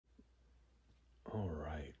All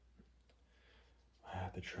right. I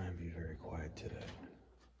have to try and be very quiet today.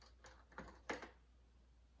 I'm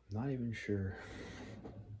not even sure.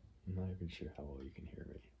 I'm not even sure how well you can hear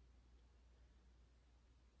me.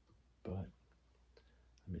 But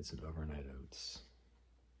I made some overnight oats.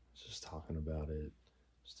 Just talking about it.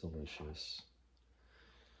 It's delicious.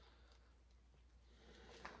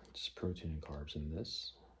 Just protein and carbs in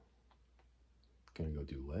this. Gonna go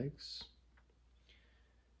do legs.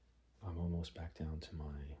 I'm almost back down to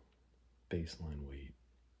my baseline weight.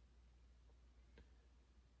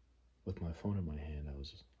 With my phone in my hand, I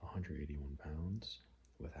was 181 pounds.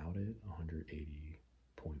 Without it,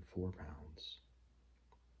 180.4 pounds.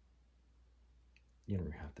 You never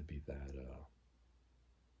have to be that,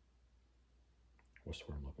 what's the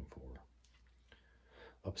word I'm looking for?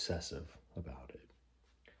 Obsessive about it.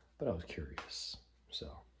 But I was curious. So,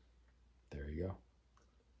 there you go.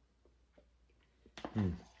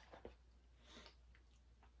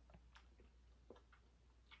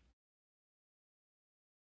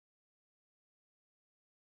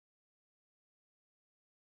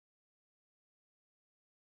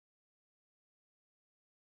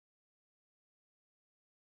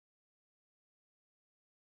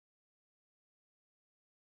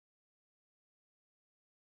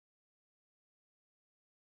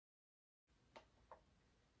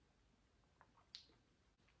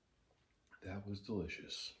 That was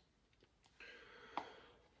delicious.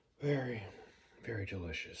 Very, very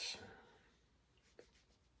delicious.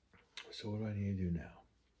 So what do I need to do now?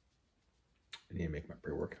 I need to make my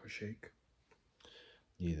pre-workout shake.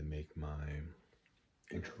 I need to make my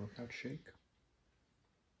intra-workout shake.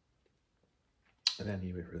 And then I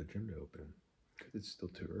need to wait for the gym to open because it's still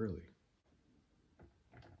too early.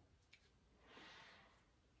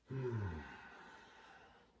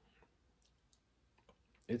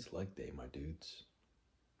 It's leg day, my dudes.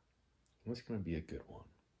 It's gonna be a good one.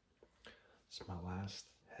 It's my last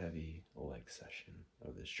heavy leg session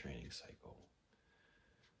of this training cycle.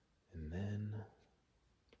 And then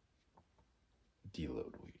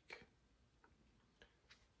deload week.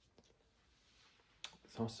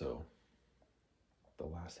 It's also the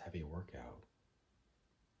last heavy workout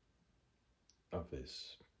of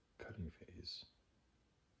this cutting phase.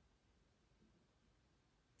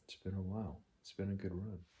 It's been a while. It's been a good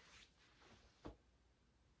run.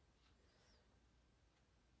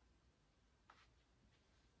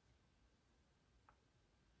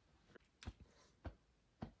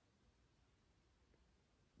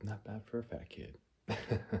 Not bad for a fat kid.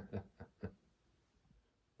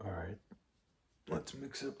 All right, let's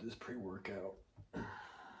mix up this pre-workout.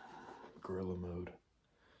 Gorilla mode.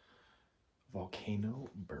 Volcano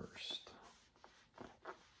Burst.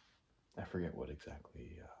 I forget what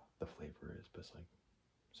exactly the flavor is, but it's like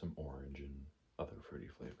some orange and other fruity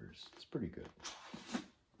flavors. It's pretty good.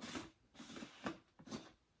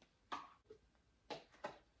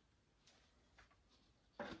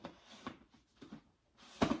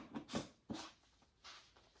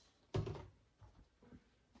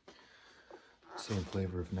 Same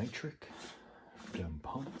flavor of nitric, dumb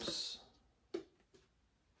pumps.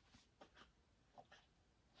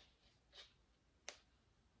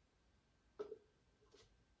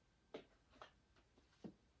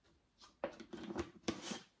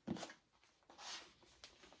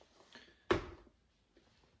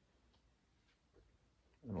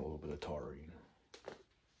 And a little bit of taurine.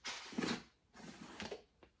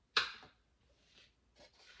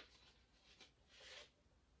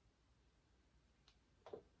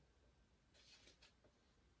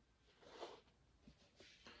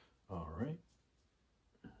 All right.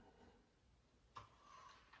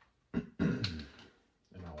 And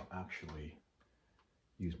I'll actually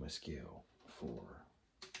use my scale for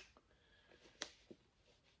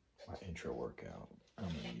my intro workout. I'm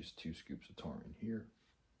going to use 2 scoops of taurine here.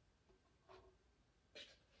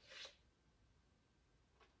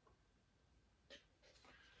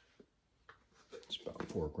 It's about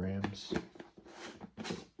 4 grams.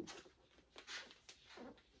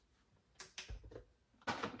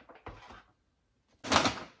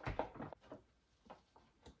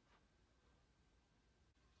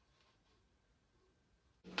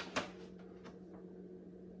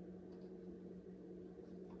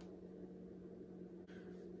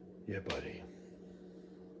 Yeah, buddy.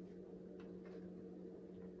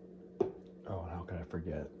 Oh, and how could I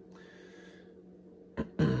forget?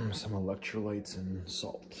 Some electrolytes and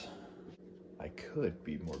salt. I could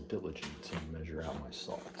be more diligent to measure out my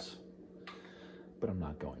salts, but I'm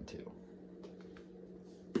not going to.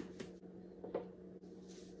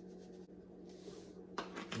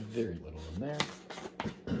 Very little in there.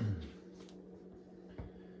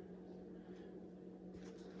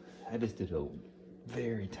 I just did a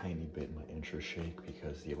very tiny bit in my intra shake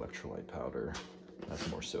because the electrolyte powder has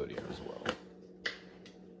more sodium as well.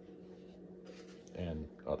 And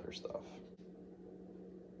other stuff.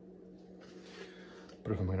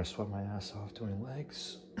 But if I'm gonna sweat my ass off doing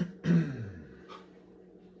legs,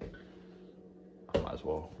 I might as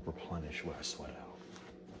well replenish what I sweat out.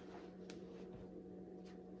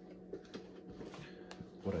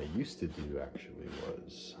 What I used to do actually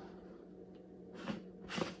was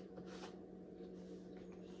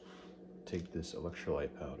take this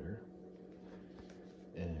electrolyte powder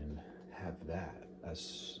and have that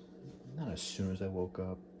not as soon as I woke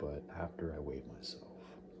up, but after I weighed myself,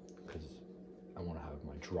 because I want to have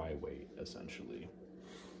my dry weight essentially.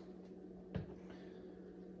 I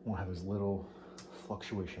want to have as little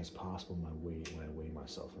fluctuation as possible in my weight when I weigh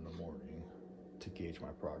myself in the morning to gauge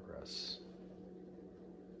my progress.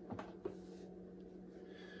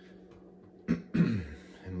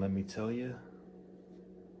 And let me tell you,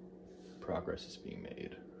 progress is being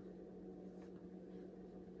made.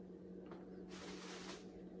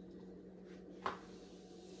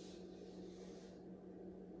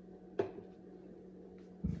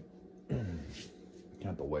 I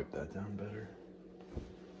have to wipe that down better.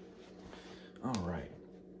 All right.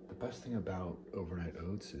 The best thing about overnight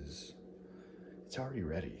oats is it's already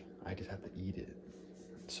ready. I just have to eat it.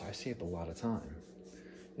 So I saved a lot of time.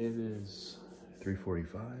 It is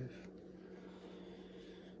 3:45.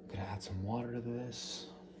 Gonna add some water to this.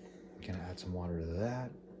 Gonna add some water to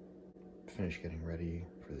that. Finish getting ready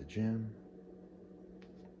for the gym.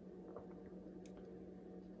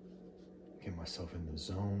 Get myself in the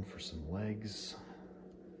zone for some legs.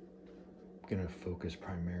 I'm gonna focus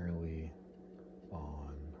primarily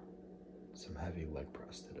on some heavy leg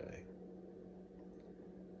press today,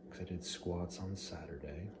 because I did squats on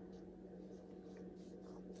Saturday.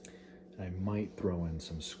 And I might throw in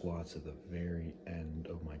some squats at the very end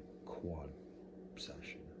of my quad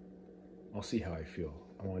session. I'll see how I feel.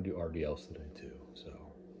 I want to do RDLs today too, so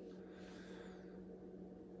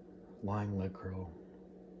lying leg curl,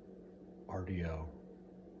 RDL,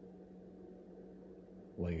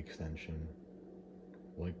 leg extension,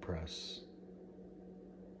 leg press,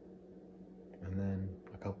 and then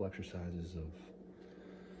a couple exercises of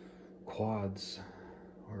quads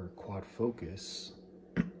or quad focus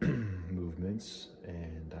movements.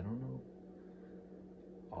 And I don't know,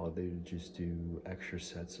 I'll either just do extra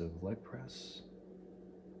sets of leg press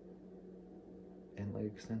and leg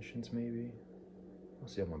extensions maybe. I'll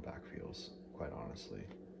see how my back feels, quite honestly.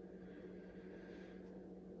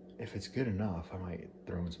 If it's good enough, I might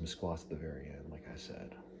throw in some squats at the very end, like I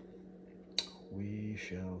said. We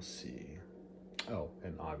shall see. Oh,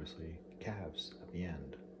 and obviously calves at the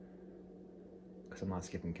end, because I'm not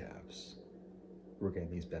skipping calves. We're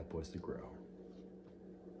getting these bad boys to grow.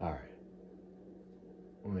 All right,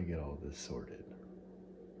 let me get all this sorted.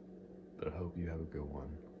 But I hope you have a good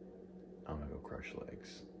one. I'm gonna go crush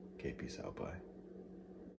legs. Okay, peace out, bye.